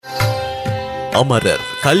அமரர்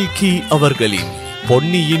கல்கி அவர்களின்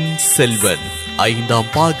பொன்னியின் செல்வன் 5ஆம்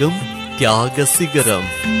பாகம் தியாக சிகரம்.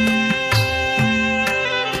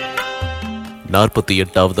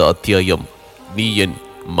 48வது அத்தியாயம். நீ என்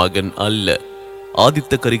மகன் அல்ல.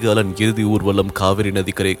 ஆதித்த கரிகாலன் இறுதி ஊர்வலம் காவிரி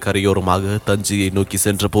நதிக்கரை கரையோரமாக தஞ்சையை நோக்கி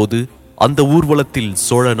சென்ற போது அந்த ஊர்வலத்தில்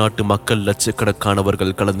சோழ நாட்டு மக்கள்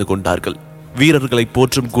லட்சக்கணக்கானவர்கள் கலந்து கொண்டார்கள். வீரர்களை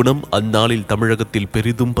போற்றும் குணம் அந்நாளில் தமிழகத்தில்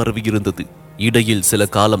பெரிதும் பரவியிருந்தது. இடையில் சில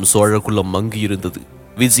காலம் சோழ குலம் மங்கியிருந்தது.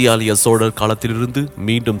 விஜயாலய சோழர் காலத்திலிருந்து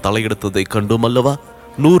மீண்டும் தலையெடுத்ததை கண்டோம் அல்லவா?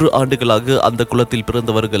 100 ஆண்டுகளாக அந்த குலத்தில்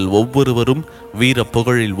பிறந்தவர்கள் ஒவ்வொருவரும் வீர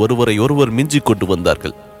புகழில் ஒருவரை ஒருவர் மிஞ்சிக் கொண்டு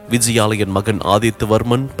வந்தார்கள். விஜயாலயன் மகன்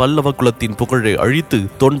ஆதித்தவர்மன் பல்லவ குலத்தின் புகழை அழித்து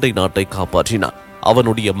தொண்டை நாட்டை காப்பாற்றினார்.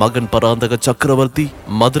 அவனுடைய மகன் பராந்தக சக்கரவர்த்தி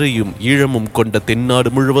மதுரையும் ஈழமும் கொண்ட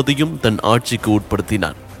தென்னாடு முழுவதையும் தன் ஆட்சிக்கு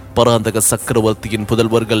உட்படுத்தினார். பராந்தக சக்கரவர்த்தியின்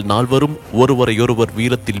புதல்வர்கள் 4வரும் ஒருவரையொருவர்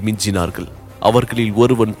வீரத்தில் மிஞ்சினார்கள். அவர்களில்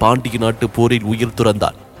ஒருவன் பாண்டிய நாட்டு போரில் உயிர்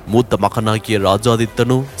துறந்தான். மூத்த மகனாகிய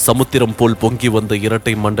ராஜாதித்தனோ சமுத்திரம் போல் பொங்கி வந்த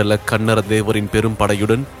இரட்டை மண்டல கன்னர தேவரின் பெரும்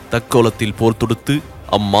படையுடன் தக்கோலத்தில் போர் தொடுத்து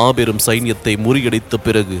அம்மாபெரும் சைன்யத்தை முறியடித்த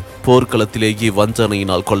பிறகு போர்க்களத்திலேயே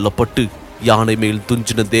வஞ்சனையினால் கொல்லப்பட்டு யானை மேல்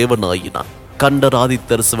துஞ்சின தேவனாயினான்.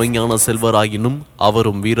 கண்டராதித்தர் சிவஞான செல்வராயினும்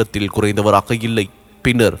அவரும் வீரத்தில் குறைந்தவராக இல்லை.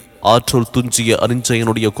 பின்னர் ஆற்றோல் துஞ்சிய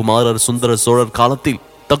அரிஞ்சயனுடைய குமாரர் சுந்தர சோழர் காலத்தில்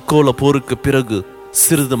தக்கோல போருக்கு பிறகு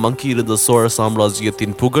சிறிது மங்கியிருந்த சோழ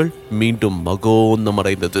சாம்ராஜ்யத்தின் புகழ் மீண்டும்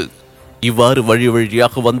மகோன்னமடைந்தது. இவ்வாறு வழி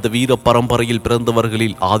வழியாக வந்த வீர பரம்பரையில்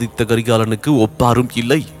பிறந்தவர்களில் ஆதித்த கரிகாலனுக்கு ஒப்பாரும்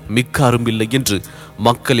இல்லை, மிக்காரும் இல்லை என்று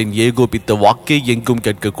மக்களின் ஏகோபித்த வாக்கே எங்கும்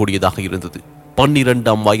கேட்கக்கூடியதாக இருந்தது.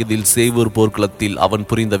 12ஆம் வயதில் சேவூர் போர்க்களத்தில் அவன்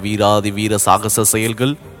புரிந்த வீராதி வீர சாகச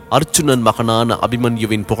செயல்கள் அர்ச்சுனன் மகனான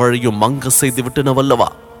அபிமன்யுவின் புகழையும் மங்க செய்து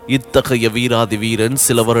விட்டனவல்லவா? இத்தகைய வீராதி வீரன்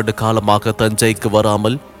சில வருட காலமாக தஞ்சைக்கு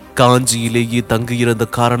வராமல் காஞ்சியிலேயே தங்கியிருந்த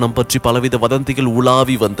காரணம் பற்றி பலவித வதந்திகள்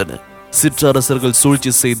உலாவி வந்தன. சிற்றரசர்கள்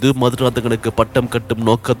சூழ்ச்சி செய்து மதுராந்தகனுக்கு பட்டம் கட்டும்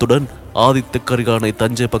நோக்கத்துடன் ஆதித்த கரிகாலனை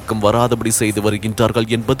தஞ்சை பக்கம் வராதபடி செய்து வருகின்றார்கள்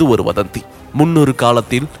என்பது ஒரு வதந்தி. முன்னொரு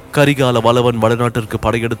காலத்தில் கரிகால வளவன் வடநாட்டிற்கு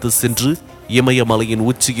படையெடுத்து சென்று இமயமலையின்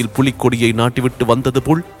உச்சியில் புலிக்கொடியை நாட்டிவிட்டு வந்தது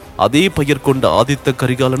போல் அதே பெயர் கொண்ட ஆதித்த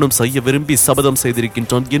கரிகாலனும் செய்ய விரும்பி சபதம்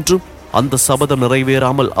செய்திருக்கின்றான் என்றும் அந்த சபதம்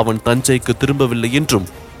நிறைவேறாமல் அவன் தஞ்சைக்கு திரும்பவில்லை என்றும்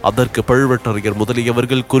அதற்கு பழுவேட்டரையர்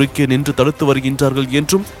முதலியவர்கள் குறுக்கே நின்று தடுத்து வருகின்றார்கள்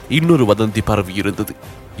என்றும் இன்னொரு வதந்தி பரவியிருந்தது.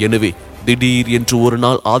 எனவே திடீர் என்று ஒரு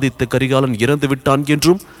நாள் ஆதித்த கரிகாலன் இறந்து விட்டான்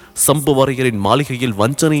என்றும் சம்புவரையரின் மாளிகையில்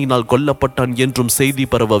வஞ்சனையினால் கொல்லப்பட்டான் என்றும் செய்தி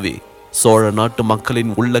பரவவே சோழ நாட்டு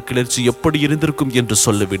மக்களின் உள்ள கிளர்ச்சி எப்படி இருந்திருக்கும் என்று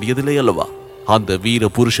சொல்ல வேண்டியதில்லை அல்லவா? அந்த வீர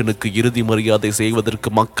புருஷனுக்கு இறுதி மரியாதை செய்வதற்கு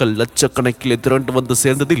மக்கள் லட்சக்கணக்கிலே திரண்டு வந்து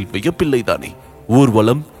சேர்ந்ததில் வியப்பில்லைதானே.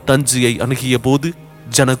 ஊர்வலம் தஞ்சையை அணுகிய போது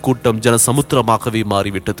ஜனக்கூட்டம் ஜனசமுத்திரமாகவே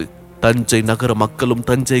மாறிவிட்டது. தஞ்சை நகர மக்களும்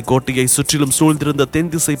தஞ்சை கோட்டையை சுற்றிலும் சூழ்ந்திருந்த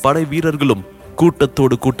தென்திசை படை வீரர்களும்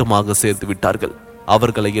கூட்டத்தோடு கூட்டமாக சேர்ந்து விட்டார்கள்.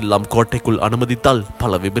 அவர்களை எல்லாம் கோட்டைக்குள் அனுமதித்தால்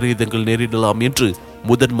பல விபரீதங்கள் நேரிடலாம் என்று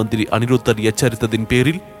முதன் மந்திரி அனிருத்தர் எச்சரித்ததின்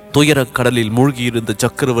பேரில் துயர கடலில் மூழ்கியிருந்த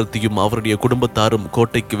சக்கரவர்த்தியும் அவருடைய குடும்பத்தாரும்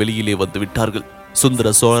கோட்டைக்கு வெளியிலே வந்து விட்டார்கள். சுந்தர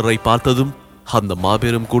சோழரை பார்த்ததும் அந்த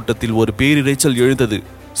மாபெரும் கூட்டத்தில் ஒரு பேரிரைச்சல் எழுந்தது.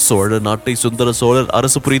 சோழ நாட்டை சுந்தர சோழர்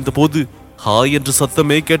அரசு புரிந்த போது ஹாய் என்று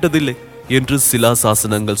சத்தமே கேட்டதில்லை என்று சிலா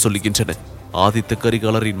சாசனங்கள் சொல்லுகின்றன. ஆதித்த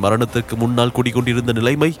கரிகாலரின் மரணத்திற்கு முன்னால் குடிகொண்டிருந்த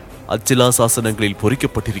நிலைமை அச்சிலா சாசனங்களில்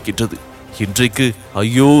பொறிக்கப்பட்டிருக்கின்றது. இன்றைக்கு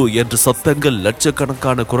ஐயோ என்ற சத்தங்கள்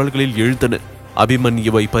லட்சக்கணக்கான குரல்களில் எழுந்தன.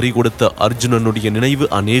 அபிமன்யுவை பறிகொடுத்த அர்ஜுனனுடைய நினைவு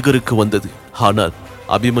அநேகருக்கு வந்தது. ஆனால்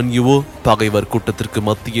அபிமன்யுவோ பகைவர் கூட்டத்திற்கு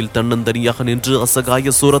மத்தியில் தன்னந்தனியாக நின்று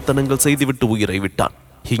அசகாய சூரத்தனங்கள் செய்துவிட்டு உயிரை விட்டான்.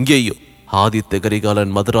 இங்கேயோ ஆதித்த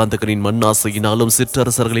கரிகாலன் மதுராந்தகனின் மண்ணாசையினாலும்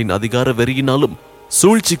சிற்றரசர்களின் அதிகார வெறியினாலும்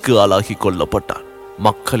சூழ்ச்சிக்கு ஆளாகி கொல்லப்பட்டான்.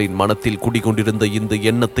 மக்களின் மனத்தில் குடிகொண்டிருந்த இந்த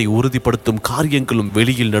எண்ணத்தை உறுதிப்படுத்தும் காரியங்களும்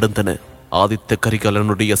வெளியில் நடந்தன. ஆதித்த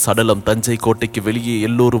கரிகாலனுடைய சடலம் தஞ்சை கோட்டைக்கு வெளியே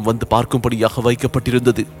எல்லோரும் வந்து பார்க்கும்படியாக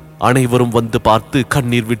வைக்கப்பட்டிருந்தது. அனைவரும் வந்து பார்த்து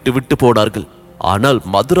கண்ணீர் விட்டு விட்டு போனார்கள். ஆனால்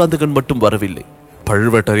மதுராந்தகன் மட்டும் வரவில்லை,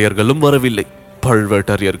 பழுவேட்டரையர்களும் வரவில்லை.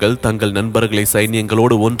 பழுவேட்டரையர்கள் தங்கள் நண்பர்களை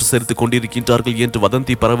சைன்யங்களோடு ஒன்று சேர்த்து கொண்டிருக்கின்றார்கள் என்று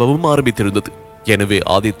வதந்தி பரவவும் ஆரம்பித்திருந்தது. எனவே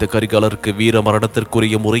ஆதித்த கரிகாலருக்கு வீர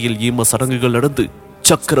மரணத்திற்குரிய முறையில் ஈம சடங்குகள் நடந்து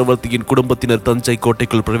சக்கரவர்த்தியின் குடும்பத்தினர் தஞ்சை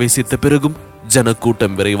கோட்டைக்குள் பிரவேசித்த பிறகும்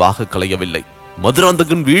ஜனக்கூட்டம் விரைவாக கலையவில்லை.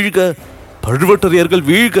 மதுராந்தகன் வீழ்க, பழுவேட்டரையர்கள்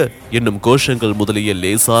வீழ்க என்னும் கோஷங்கள் முதலிய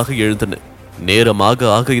லேசாக எழுந்தன. நேரமாக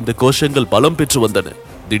ஆக இந்த கோஷங்கள் பலம் பெற்று வந்தன.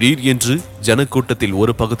 திடீர் என்று ஜனக்கூட்டத்தில்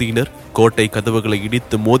ஒரு பகுதியினர் கோட்டை கதவுகளை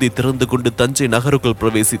இடித்து மோதி திறந்து கொண்டு தஞ்சை நகருக்குள்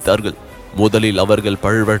பிரவேசித்தார்கள். முதலில் அவர்கள்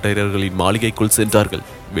பழுவேட்டரையர்களின் மாளிகைக்குள் சென்றார்கள்.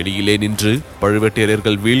 வெளியிலே நின்று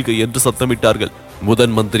பழுவேட்டரையர்கள் வீழ்க என்று சத்தமிட்டார்கள்.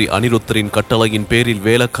 முதன் மந்திரி அனிருத்தரின் கட்டளையின் பேரில்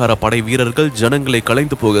வேலக்கார படை வீரர்கள் ஜனங்களை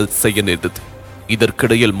கலைந்து போக செய்ய நேர்ந்தது.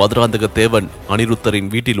 இதற்கிடையில் மதுராந்தக தேவன்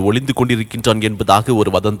அனிருத்தரின் வீட்டில் ஒளிந்து கொண்டிருக்கின்றான் என்பதாக ஒரு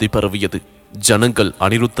வதந்தி பரவியது. ஜனங்கள்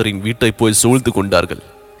அனிருத்தரின் வீட்டை போய் சூழ்ந்து கொண்டார்கள்.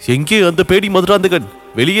 எங்கே அந்த பேடி மதுராந்தகன்?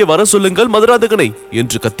 வெளியே வர சொல்லுங்கள் மதுராந்தகனை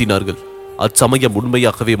என்று கத்தினார்கள். அச்சமயம்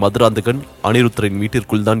உண்மையாகவே மதுராந்தகன் அனிருத்தரின்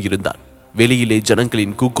வீட்டிற்குள் தான் இருந்தான். வெளியிலே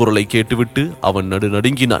ஜனங்களின் கூக்குரலை கேட்டுவிட்டு அவன்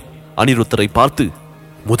நடுநடுங்கினான். அனிருத்தரை பார்த்து,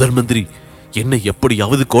 முதல் மந்திரி, என்னை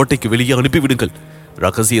எப்படியாவது கோட்டைக்கு வெளியே அனுப்பிவிடுங்கள்.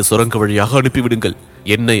 ரகசிய சுரங்க வழியாக அனுப்பிவிடுங்கள்.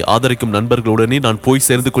 என்னை ஆதரிக்கும் நண்பர்களுடனே நான் போய்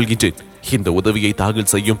சேர்ந்து கொள்கின்றேன். இந்த உதவியை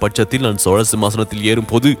தாங்கள் செய்யும் பட்சத்தில் நான் சோழ சிம்மாசனத்தில் ஏறும்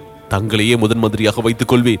போது தங்களையே முதன் மந்திரியாக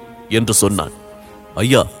வைத்துக் கொள்வேன் என்று சொன்னான்.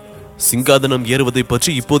 ஐயா, சிங்காதனம் ஏறுவதை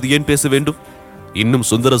பற்றி இப்போது ஏன் பேச வேண்டும்? இன்னும்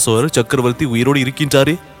சுந்தர சோழர் சக்கரவர்த்தி உயிரோடு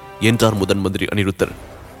இருக்கின்றாரே என்றார் முதன் மந்திரி அனிருத்தர்.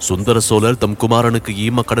 சுந்தர சோழர் தம் குமாரனுக்கு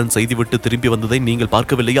ஈம கடன் செய்துவிட்டு திரும்பி வந்ததை நீங்கள்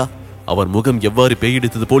பார்க்கவில்லையா? அவர் முகம் எவ்வாறு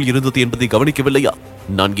பேயெடுத்தது போல் இருந்தது என்பதை கவனிக்கவில்லையா?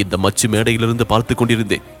 நான் இந்த மச்சு மேடையிலிருந்து பார்த்து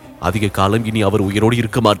கொண்டிருந்தேன். அதிக காலம் இனி அவர் உயிரோடு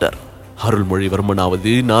இருக்க மாட்டார்.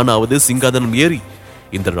 அருள்மொழிவர்மனாவது நானாவது சிங்காதனம் ஏறி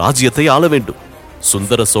இந்த ராஜ்யத்தை ஆள வேண்டும்.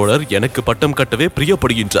 சுந்தர சோழர் எனக்கு பட்டம் கட்டவே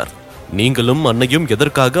பிரியப்படுகின்றார். நீங்களும் அன்னையும்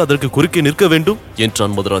எதற்காக அதற்கு குறுக்கே நிற்க வேண்டும்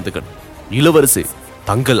என்றான் மதுராந்தகன். இளவரசே,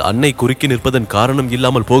 தங்கள் அன்னை குறுக்கே நிற்பதன் காரணம்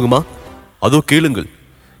இல்லாமல் போகுமா? அதோ கேளுங்கள்.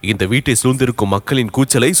 இந்த வீட்டை சூழ்ந்திருக்கும் மக்களின்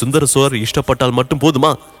கூச்சலை சுந்தர சோழர் இஷ்டப்பட்டால் மட்டும்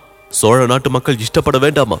போதுமா? சோழ நாட்டு மக்கள் இஷ்டப்பட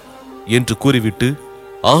வேண்டாமா என்று கூறிவிட்டு,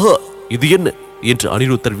 ஆஹா, இது என்ன என்று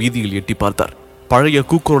அனிருத்தர் வீதியில் எட்டி பார்த்தார். பழைய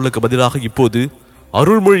கூக்குரலுக்கு பதிலாக இப்போது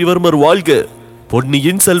அருள்மொழிவர்மர் வாழ்க,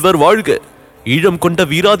 பொன்னியின் செல்வர் வாழ்க, ஈழம் கொண்ட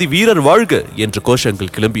வீராதி வீரர் வாழ்க என்ற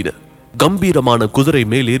கோஷங்கள் கிளம்பின. கம்பீரமான குதிரை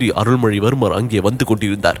மேலேறி அருள்மொழிவர்மர் அங்கே வந்து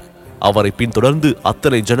கொண்டிருந்தார். அவரை பின்தொடர்ந்து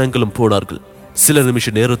அத்தனை ஜனங்களும் போனார்கள். சில நிமிஷ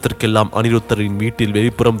நேரத்திற்கெல்லாம் அனிருத்தரின் வீட்டில்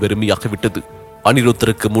வெளிப்புறம் வெறுமையாகிவிட்டது.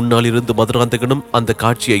 அனிருத்தருக்கு முன்னால் இருந்து மதுராந்தகனும் அந்த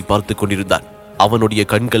காட்சியை பார்த்து கொண்டிருந்தான். அவனுடைய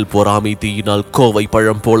கண்கள் பொறாமை தீயினால் கோவை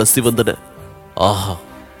பழம் போல சிவந்தன. ஆஹா,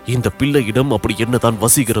 இந்த பிள்ளையிடம் அப்படி என்னதான்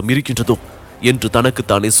வசீகரம் இருக்கின்றதோ என்று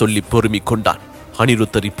தனக்குத்தானே சொல்லி பொறுமிக் கொண்டான்.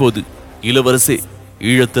 அனிருத்தர் இப்போது, இளவரசே,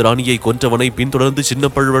 ஈழத்து ராணியை கொன்றவனை பின்தொடர்ந்து சின்ன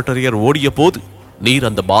பழுவேட்டரையர் ஓடிய போது நீர்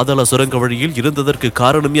அந்த பாதாள சுரங்க வழியில் இருந்ததற்கு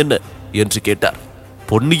காரணம் என்ன என்று கேட்டார்.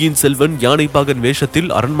 பொன்னியின் செல்வன் யானைப்பாகன் வேஷத்தில்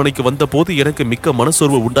அரண்மனைக்கு வந்த போது எனக்கு மிக்க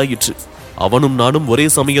மனசோர்வு உண்டாயிற்று. அவனும் நானும் ஒரே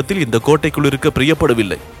சமயத்தில் இந்த கோட்டைக்குள் இருக்க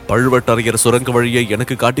பிரியப்படவில்லை. பழுவேட்டரையர் சுரங்க வழியை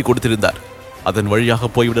எனக்கு காட்டி கொடுத்திருந்தார். அதன் வழியாக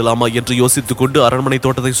போய்விடலாமா என்று யோசித்துக் கொண்டு அரண்மனை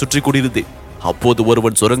தோட்டத்தை சுற்றி கொண்டிருந்தேன். அப்போது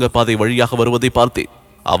ஒருவன் சுரங்க பாதை வழியாக வருவதை பார்த்தேன்.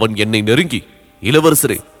 அவன் என்னை நெருங்கி,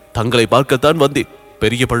 இளவரசரே, தங்களை பார்க்கத்தான் வந்தேன்.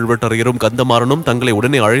 பெரிய பழுவேட்டரையரும் கந்தமாறனும் தங்களை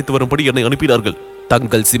உடனே அழைத்து வரும்படி என்னை அனுப்பினார்கள்.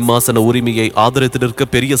 தங்கள் சிம்மாசன உரிமையை ஆதரித்து நிற்க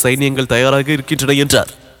பெரிய சைன்யங்கள் தயாராக இருக்கின்றன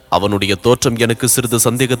என்றார். அவனுடைய தோற்றம் எனக்கு சிறிது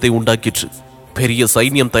சந்தேகத்தை உண்டாக்கிற்று. பெரிய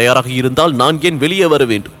சைன்யம் தயாராக இருந்தால் நான் ஏன் வெளியே வர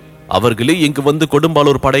வேண்டும்? அவர்களே இங்கு வந்து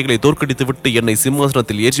கொடும்பாலூர் படைகளை தோற்கடித்து விட்டு என்னை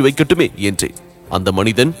சிம்மாசனத்தில் ஏற்றி வைக்கட்டுமே என்றேன். அந்த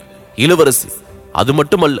மனிதன், இளவரசி, அது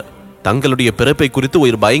மட்டுமல்ல, தங்களுடைய பிறப்பை குறித்து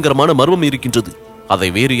ஒரு பயங்கரமான மர்மம் இருக்கின்றது. அதை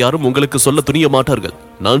வேறு யாரும் உங்களுக்கு சொல்ல துணிய மாட்டார்கள்.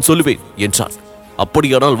 நான் சொல்லுவேன் என்றான்.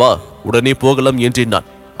 அப்படியானால் வா, உடனே போகலாம் என்றேன் நான்.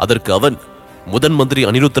 அதற்கு அவன், முதன் மந்திரி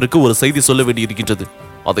அனிருத்தருக்கு ஒரு செய்தி சொல்ல வேண்டியிருக்கின்றது.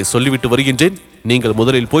 அதை சொல்லிவிட்டு வருகின்றேன். நீங்கள்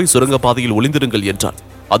முதலில் போய் சுரங்க பாதையில் ஒளிந்திருங்கள் என்றான்.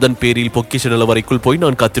 அதன் பேரில் பொக்கிஷ நிலவரைக்குள் போய்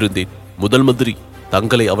நான் காத்திருந்தேன். முதல் மந்திரி,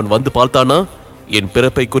 தங்களை அவன் வந்து பார்த்தானா? என்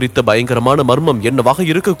பிறப்பை குறித்த பயங்கரமான மர்மம் என்னவாக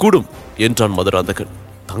இருக்கக்கூடும் என்றான் மதுராந்தகன்.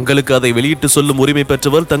 தங்களுக்கு அதை வெளியிட்டு சொல்லும் உரிமை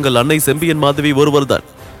பெற்றவர் தங்கள் அன்னை செம்பியன் மாதவி ஒருவர்தான்.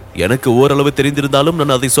 எனக்கு ஓரளவு தெரிந்திருந்தாலும்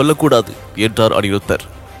நான் அதை சொல்லக்கூடாது என்றார் அனிருத்தர்.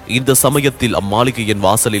 இந்த சமயத்தில் அம்மாளிகையின்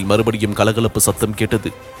வாசலில் மறுபடியும் கலகலப்பு சத்தம் கேட்டது.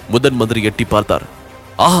 முதன் மந்திரி எட்டி பார்த்தார்.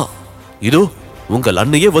 ஆஹா, இதோ உங்கள்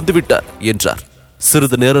அன்னையே வந்துவிட்டார் என்றார்.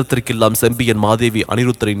 சிறிது நேரத்திற்கெல்லாம் செம்பியன் மாதேவி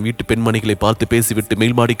அனிருத்தரின் வீட்டு பெண்மணிகளை பார்த்து பேசிவிட்டு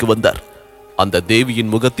மேல்மாடிக்கு வந்தார். அந்த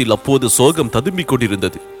தேவியின் முகத்தில் அப்போது சோகம் ததும்பிக்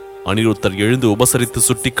கொண்டிருந்தது. அனிருத்தர் எழுந்து உபசரித்து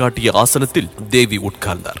சுட்டிக்காட்டிய ஆசனத்தில் தேவி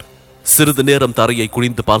உட்கார்ந்தார். சிறிது நேரம் தரையை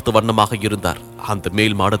குனிந்து பார்த்த வண்ணமாக இருந்தார். அந்த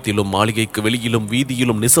மேல் மாடத்திலும் மாளிகைக்கு வெளியிலும்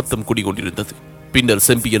வீதியிலும் நிசப்தம் குடிகொண்டிருந்தது. பின்னர்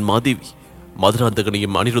செம்பியன் மாதேவி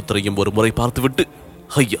மதுராந்தகனையும் அனிருத்தரையும் ஒரு முறை பார்த்துவிட்டு,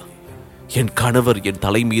 ஐயா, என் கணவர் என்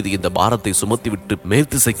தலை மீது இந்த பாரத்தை சுமத்திவிட்டு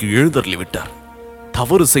மேல்திசைக்கு எழுந்தருளிவிட்டார்.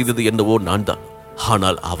 தவறு செய்தது என்னவோ நான் தான்.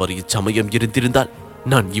 ஆனால் அவர் இச்சமயம் இருந்திருந்தால்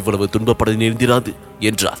நான் இவ்வளவு துன்பப்பட நேர்ந்திராது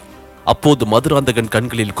என்றார். அப்போது மதுராந்தகன்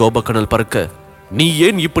கண்களில் கோபக்கணல் பறக்க, நீ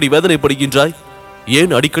ஏன் இப்படி வேதனைப்படுகின்றாய்?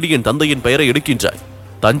 ஏன் அடிக்கடி என் தந்தையின் பெயரை எடுக்கின்றாய்?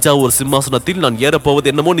 தஞ்சாவூர் சிம்மாசனத்தில் நான் ஏறப்போவது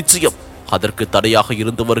என்னமோ நிச்சயம். அதற்கு தடையாக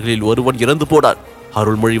இருந்தவர்களில் ஒருவன் இறந்து போனான்.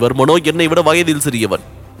 அருள்மொழிவர்மனோ என்னை விட வயதில் சிறியவன்.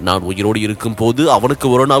 நான் உயிரோடு இருக்கும் போது அவனுக்கு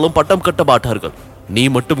ஒரு நாளும் பட்டம் கட்ட மாட்டார்கள். நீ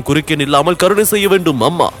மட்டும் குறுக்கே நில்லாமல் கருணை செய்ய வேண்டும்.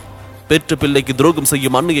 அம்மா, பெற்ற பிள்ளைக்கு துரோகம்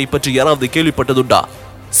செய்யும் அன்னையை பற்றி யாராவது கேள்விப்பட்டதுண்டா?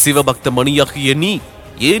 சிவபக்த மணியாகிய நீ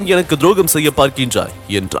ஏன் எனக்கு துரோகம் செய்ய பார்க்கின்றாய்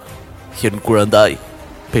என்றான். என் குழந்தாய்,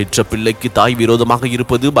 பெற்ற பிள்ளைக்கு தாய் விரோதமாக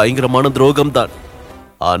இருப்பது பயங்கரமான துரோகம்தான்.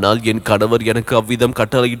 ஆனால் என் கணவர் எனக்கு அவ்விதம்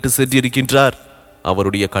கட்டளையிட்டு சென்றிருக்கின்றார்.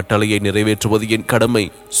 அவருடைய கட்டளையை நிறைவேற்றுவது என் கடமை.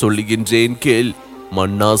 சொல்லுகின்றேன் கேள்.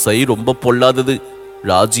 மண்ணாசை ரொம்ப பொல்லாதது.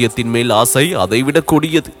 ராஜ்யத்தின் மேல் ஆசை அதைவிட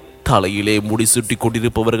கொடியது. தலையிலே முடிசூட்டி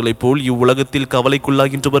கொண்டிருப்பவர்களைப் போல் இவ்வுலகத்தில்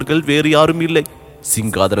கவலைக்குள்ளாகின்றவர்கள் வேறு யாரும் இல்லை.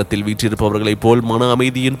 சிங்காதனத்தில் வீற்றிருப்பவர்களைப் போல் மன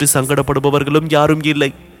அமைதியின்றி சங்கடப்படுபவர்களும் யாரும் இல்லை.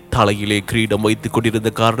 தலையிலே கிரீடம் வைத்துக் கொண்டிருந்த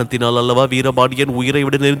காரணத்தினால் அல்லவா வீரபாண்டியன் உயிரை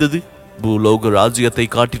விட நேர்ந்தது. பூலோக ராஜ்யத்தை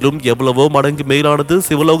காட்டிலும் எவ்வளவோ மடங்கு மேலானது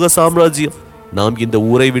சிவலோக சாம்ராஜ்யம். நாம் இந்த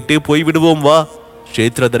ஊரை விட்டே போய்விடுவோம். வா,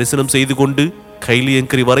 கஷேத்திர தரிசனம் செய்து கொண்டு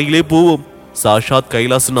கைலியங்கிரி வரையிலே போவோம். சாஷாத்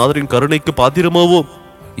கைலாசநாதரின் கருணைக்கு பாத்திரமாவோம்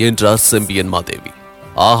என்றார் செம்பியன் மாதேவி.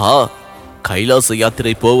 ஆஹா, கைலாச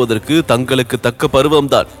யாத்திரை போவதற்கு தங்களுக்கு தக்க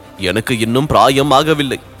பருவம்தான். எனக்கு இன்னும் பிராயம்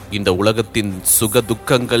ஆகவில்லை. இந்த உலகத்தின் சுக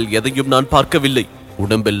துக்கங்கள் எதையும் நான் பார்க்கவில்லை.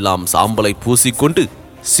 உடம்பெல்லாம் சாம்பலை பூசிக்கொண்டு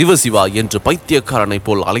சிவசிவா என்று பைத்தியக்காரனை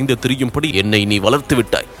போல் அலைந்து திரியும்படி என்னை நீ வளர்த்து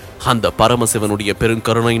விட்டாய். அந்த பரமசிவனுடைய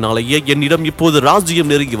பெருங்கருணையினாலேயே என்னிடம் இப்போது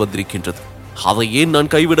ராஜ்யம் நெருங்கி வந்திருக்கின்றது. அதை ஏன்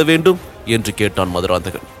நான் கைவிட வேண்டும் என்று கேட்டான்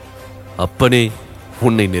மதுராந்தகன். அப்பனே,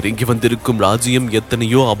 உன்னை நெருங்கி வந்திருக்கும் ராஜ்யம்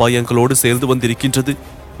எத்தனையோ அபாயங்களோடு சேர்ந்து வந்திருக்கின்றது.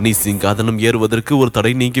 நீ சிங்காதனம் ஏறுவதற்கு ஒரு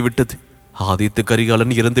தடை நீங்கிவிட்டது. ஆதித்த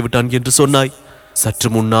கரிகாலன் இறந்து விட்டான் என்று சொன்னாய். சற்று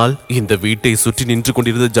முன்னால் இந்த வீட்டை சுற்றி நின்று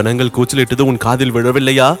கொண்டிருந்த ஜனங்கள் கூச்சலிட்டது உன் காதில்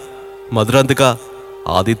விழவில்லையா? மதுராந்தகா,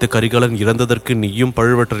 ஆதித்த கரிகாலன் இறந்ததற்கு நீயும்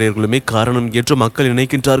பழுவற்றரையர்களுமே காரணம் என்று மக்கள்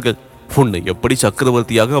நினைக்கின்றார்கள். உன்னை எப்படி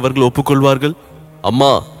சக்கரவர்த்தியாக அவர்கள் ஒப்புக்கொள்வார்கள்?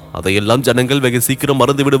 அம்மா, அதையெல்லாம் ஜனங்கள் வெகு சீக்கிரம்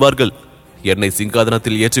மறந்து விடுவார்கள். என்னை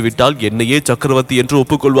சிங்காதனத்தில் ஏற்றிவிட்டால் என்னையே சக்கரவர்த்தி என்று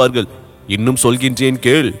ஒப்புக்கொள்வார்கள். இன்னும் சொல்கின்றேன்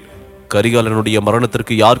கேள். கரிகாலனுடைய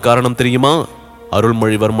மரணத்திற்கு யார் காரணம் தெரியுமா?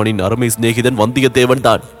 அருள்மொழிவர்மனின் அருமை சிநேகிதன் வந்தியத்தேவன்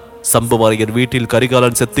தான். சம்புவரையர் வீட்டில்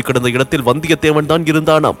கரிகாலன் செத்து கிடந்த இடத்தில் வந்தியத்தேவன் தான்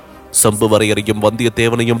இருந்தானாம். சம்புவரையரையும்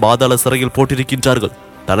வந்தியத்தேவனையும் பாதாள சிறையில் போட்டிருக்கின்றார்கள்.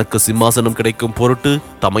 தனக்கு சிம்மாசனம் கிடைக்கும் பொருட்டு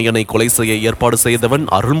தமையனை கொலை செய்ய ஏற்பாடு செய்தவன்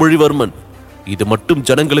அருள்மொழிவர்மன். இது மட்டும்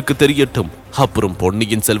ஜனங்களுக்கு தெரியட்டும். அப்புறம்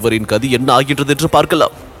பொன்னியின் செல்வரின் கதி என்ன ஆகின்றது என்று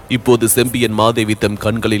பார்க்கலாம். இப்போது செம்பியன் மாதேவி தம்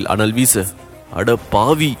கண்களில் அனல் வீச, அட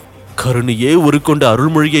பாவி, கருணையே உருக்கொண்ட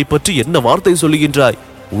அருள்மொழியை பற்றி என்ன வார்த்தை சொல்லுகின்றாய்?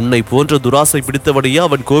 உன்னை போன்ற துராசை பிடித்தவனையே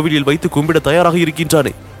அவன் கோவிலில் வைத்து கும்பிட தயாராக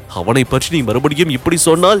இருக்கின்றானே. அவனை பற்றி நீ மறுபடியும் இப்படி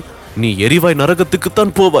சொன்னால் நீ எரிவாய்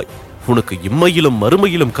நரகத்துக்குத்தான் போவாய். உனக்கு இம்மையிலும்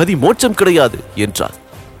மறுமையிலும் கதி மோட்சம் கிடையாது என்றார்.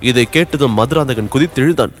 இதை கேட்டதும் மதுராந்தகன்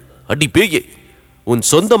குதித்தெழுந்தான். அடி பேயே, உன்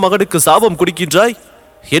சொந்த மகனுக்கு சாபம் கொடுக்கின்றாய்,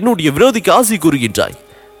 என்னுடைய விரோதிக்கு ஆசி கூறுகின்றாய்.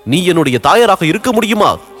 நீ என்னுடைய தாயாராக இருக்க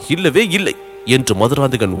முடியுமா? இல்லவே இல்லை என்று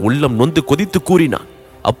மதுராந்தகன் உள்ளம் நொந்து கொதித்து கூறினான்.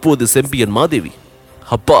 அப்போது செம்பியன் மாதேவி,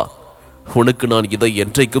 அப்பா, உனக்கு நான் இதை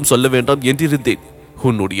என்றைக்கும் சொல்ல வேண்டாம் என்றிருந்தேன்.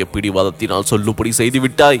 உன்னுடைய பிடிவாதத்தினால் சொல்லும்படி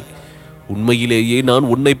செய்துவிட்டாய். உண்மையிலேயே நான்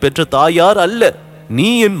உன்னை பெற்ற தாயார் அல்ல, நீ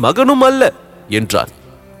என் மகனும் அல்ல என்றார்.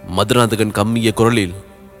 மதுராந்தகன் கம்மிய குரலில்,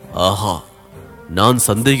 ஆஹா, நான்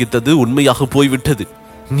சந்தேகித்தது உண்மையாக போய்விட்டது.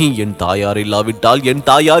 நீ என் தாயார் இல்லாவிட்டால் என்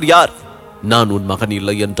தாயார் யார்? நான் உன் மகன்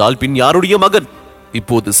இல்லை என்றால் பின் யாருடைய மகன்?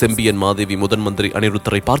 இப்போது செம்பியன் மாதேவி முதன் மந்திரி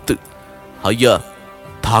அனிருத்தரை பார்த்து, ஐயா,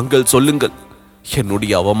 தாங்கள் சொல்லுங்கள்.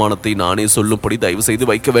 என்னுடைய அவமானத்தை நானே சொல்லும்படி தயவு செய்து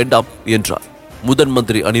வைக்க வேண்டாம் என்றார். முதன்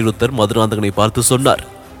மந்திரி அனிருத்தர் மதுராந்தகனை பார்த்து சொன்னார்,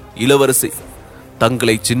 இளவரசி,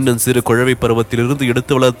 தங்களை சின்னன் சிறு குழவை பருவத்திலிருந்து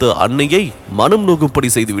எடுத்து வளர்த்த அன்னையை மனம் நோகும்படி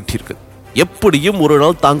செய்து விட்டீர்கள். எப்படியும் ஒரு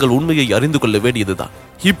நாள் தாங்கள் உண்மையை அறிந்து கொள்ள வேண்டியதுதான்.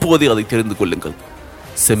 இப்போதே அதை தெரிந்து கொள்ளுங்கள்.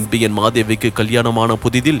 செம்பியன் மாதேவிக்கு கல்யாணமான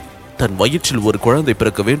புதிதில் தன் வயிற்றில் ஒரு குழந்தை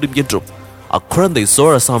பிறக்க வேண்டும் என்றும் அக்குழந்தை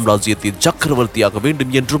சோழ சாம்ராஜ்யத்தின் சக்கரவர்த்தியாக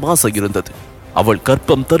வேண்டும் என்றும் ஆசை இருந்தது. அவள்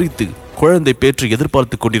கற்பம் தரித்து குழந்தை பேற்று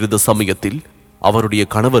எதிர்பார்த்து கொண்டிருந்த சமயத்தில் அவருடைய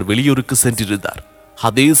கணவர் வெளியூருக்கு சென்றிருந்தார்.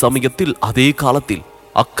 அதே சமயத்தில் அதே காலத்தில்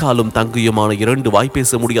அக்காலும் தங்கையுமான 2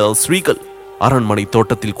 வாய்ப்பேச முடியாத ஸ்ரீகள் அரண்மனை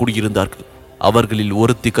தோட்டத்தில் குடியிருந்தார்கள். அவர்களில்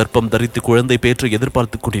ஒருத்தி கற்பம் தரித்து குழந்தை பேற்ற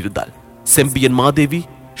எதிர்பார்த்து கொண்டிருந்தாள். செம்பியன் மாதேவி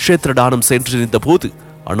க்ஷேத்திரதானம் சென்றிருந்த போது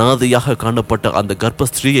அனாதையாக காணப்பட்ட அந்த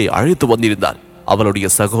கர்ப்பஸ்திரீயை அழைத்து வந்திருந்தாள். அவளுடைய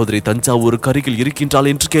சகோதரி தஞ்சாவூருக்கு அருகில் இருக்கின்றாள்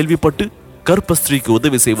என்று கேள்விப்பட்டு கர்ப்பஸ்திரீக்கு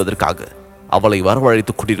உதவி செய்வதற்காக அவளை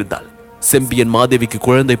வரவழைத்துக் கொண்டிருந்தாள். செம்பியன் மாதேவிக்கு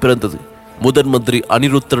குழந்தை பிறந்தது. முதன் மந்திரி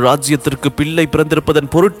அனிருத்தர் ராஜ்யத்திற்கு பிள்ளை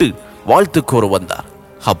பிறந்திருப்பதன் பொருட்டு வாழ்த்து கோர வந்தார்.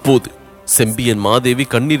 அப்போது செம்பியன் மாதேவி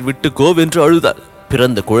கண்ணீர் விட்டு கோவென்று அழுதாள்.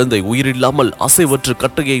 பிறந்த குழந்தை உயிரில்லாமல் அசைவற்று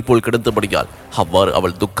கட்டையை போல் கிடந்தபடியால் அவ்வாறு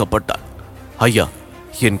அவள் துக்கப்பட்டாள். ஐயா,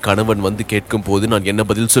 என் கணவன் வந்து கேட்கும் போது நான் என்ன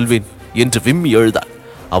பதில் சொல்வேன் என்று விம்மி எழுதாள்.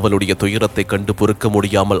 அவளுடைய துயரத்தை கண்டு பொறுக்க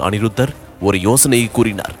முடியாமல் அனிருத்தர் ஒரு யோசனையை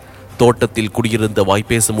கூறினார். தோட்டத்தில் குடியிருந்த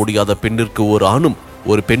வாய்ப்பேச முடியாத பெண்ணிற்கு ஒரு ஆணும்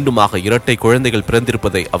ஒரு பெண்ணுமாக இரட்டை குழந்தைகள்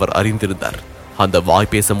பிறந்திருப்பதை அவர் அறிந்திருந்தார். அந்த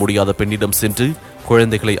வாய்ப்பேச முடியாத பெண்ணிடம் சென்று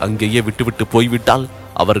குழந்தைகளை அங்கேயே விட்டுவிட்டு போய்விட்டால்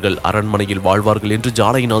அவர்கள் அரண்மனையில் வாழ்வார்கள் என்று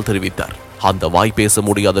ஜாடையினால் தெரிவித்தார். அந்த வாய்ப்பேச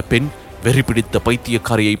முடியாத பெண் வெறி பிடித்த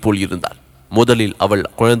பைத்தியக்காரியை போல் இருந்தாள். முதலில் அவள்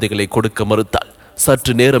குழந்தைகளை கொடுக்க மறுத்தாள்.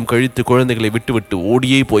 சற்று நேரம் கழித்து குழந்தைகளை விட்டுவிட்டு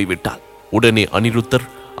ஓடியே போய்விட்டாள். உடனே அனிருத்தர்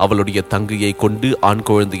அவளுடைய தங்கையை கொண்டு ஆண்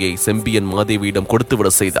குழந்தையை செம்பியன் மாதேவியிடம் கொடுத்துவிட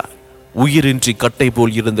செய்தார். உயிரின்றி கட்டை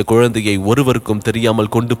போல் இருந்த குழந்தையை ஒருவருக்கும்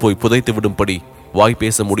தெரியாமல் கொண்டு போய் புதைத்து விடும்படி வாய்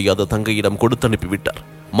பேச முடியாத தங்கையிடம் கொடுத்து அனுப்பிவிட்டார்.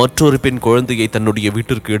 மற்றொரு பெண் குழந்தையை தன்னுடைய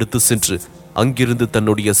வீட்டிற்கு எடுத்து சென்று அங்கிருந்து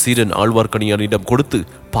தன்னுடைய சீரன் ஆழ்வார்க்கடியானிடம் கொடுத்து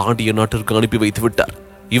பாண்டிய நாட்டிற்கு அனுப்பி வைத்து விட்டார்.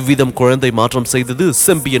 இவ்விதம் குழந்தை மாற்றம் செய்தது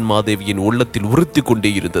செம்பியன் மாதேவியின் உள்ளத்தில் உறுத்தி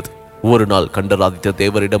கொண்டே இருந்தது. ஒரு நாள் கண்டராதித்த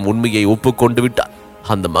தேவரிடம் உண்மையை ஒப்புக்கொண்டு விட்டார்.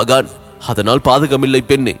 அந்த மகான், அதனால் பாதகமில்லை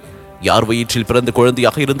பெண்ணே, யார் வயிற்றில் பிறந்த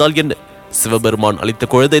குழந்தையாக இருந்தால் என்ன, சிவபெருமான் அளித்த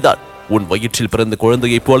குழந்தைதான். உன் வயிற்றில் பிறந்த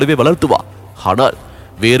குழந்தையைப் போலவே வளர்த்துவா. ஆனால்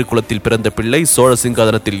வேறு குலத்தில் பிறந்த பிள்ளை சோழ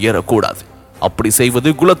சிங்காதனத்தில் ஏறக்கூடாது. அப்படி செய்வது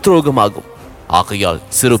குலத்ரோகமாகும். ஆகையால்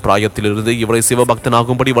சிறு பிராயத்திலிருந்து இவரை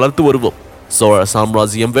சிவபக்தனாகும்படி வளர்த்து வருவோம். சோழ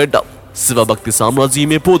சாம்ராஜ்யம் வேண்டாம், சிவபக்தி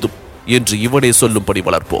சாம்ராஜ்யமே போதும் என்று இவனே சொல்லும்படி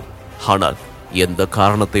வளர்ப்போம். ஆனால் எந்த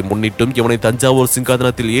காரணத்தை முன்னிட்டும் இவனை தஞ்சாவூர்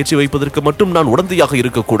சிங்காதனத்தில் ஏற்றி வைப்பதற்கு மட்டும் நான் உடந்தையாக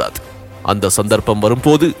இருக்கக்கூடாது. அந்த சந்தர்ப்பம்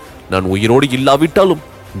வரும்போது நான் உயிரோடு இல்லாவிட்டாலும்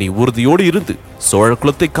நீ உறுதியோடு இருந்து சோழ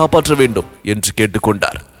குலத்தை காப்பாற்ற வேண்டும் என்று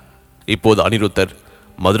கேட்டுக்கொண்டார். இப்போது அனிருத்தர்,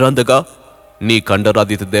 மதுராந்தகா, நீ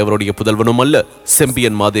கண்டராதித்த தேவருடைய புதல்வனும் அல்ல,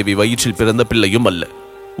 செம்பியன் மாதேவி வயிற்றில் பிறந்த பிள்ளையும் அல்ல.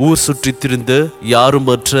 ஊர் சுற்றித் திரிந்த யாரும்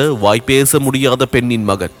மற்ற வாய்ப்பேச முடியாத பெண்ணின்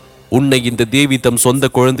மகன். உன்னை இந்த தேவி தம் சொந்த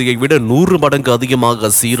குழந்தையை விட 100 மடங்கு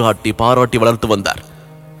அதிகமாக சீராட்டி பாராட்டி வளர்த்து வந்தார்.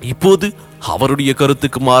 இப்போது அவருடைய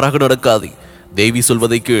கருத்துக்கு மாறாக நடக்காதே. தேவி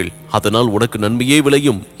சொல்வதை கேள், அதனால் உனக்கு நன்மையே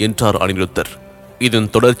விளையும் என்றார் அனிருத்தர். இதன்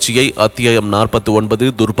தொடர்ச்சியை அத்தியாயம் 49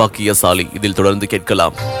 துர்பாக்கியசாலி இதில் தொடர்ந்து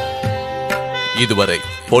கேட்கலாம். இதுவரை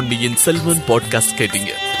பொன்னியின் செல்வன் பாட்காஸ்ட்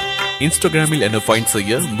கேட்டீங்க. இன்ஸ்டாகிராமில் என்ன ஃபைண்ட்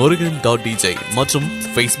செய்ய murugan.dj மற்றும்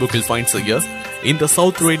ஃபேஸ்புக்கில் ஃபைண்ட் செய்ய இந்த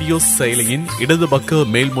சவுத் ரேடியோ செயலியின் இடது பக்க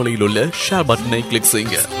மேல் மூலையில் உள்ள ஷேர் பட்டனை கிளிக்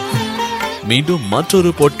செய்யுங்க. மீண்டும்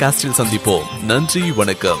மற்றொரு பாட்காஸ்டில் சந்திப்போம். நன்றி,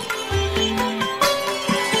 வணக்கம்.